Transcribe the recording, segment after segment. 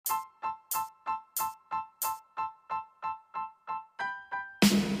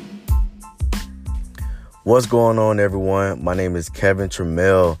What's going on, everyone? My name is Kevin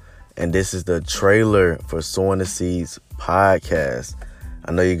Trammell, and this is the trailer for Sowing the Seeds podcast.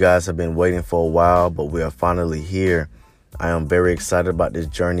 I know you guys have been waiting for a while, but we are finally here. I am very excited about this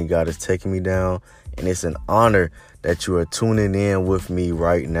journey God is taking me down, and it's an honor that you are tuning in with me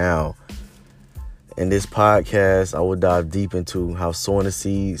right now. In this podcast, I will dive deep into how sowing the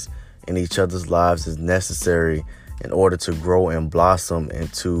seeds in each other's lives is necessary in order to grow and blossom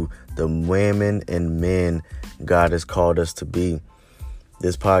into the women and men God has called us to be.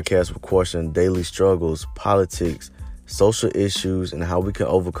 This podcast will question daily struggles, politics, social issues, and how we can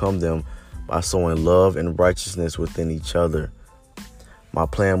overcome them by sowing love and righteousness within each other. My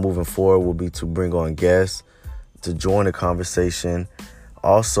plan moving forward will be to bring on guests to join the conversation.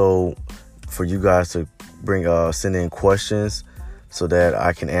 Also, for you guys to send in questions so that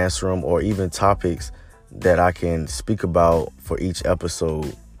I can answer them, or even topics that I can speak about for each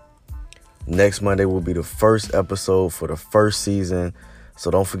episode. Next Monday will be the first episode for the first season,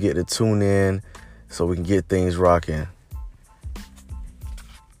 so don't forget to tune in so we can get things rocking.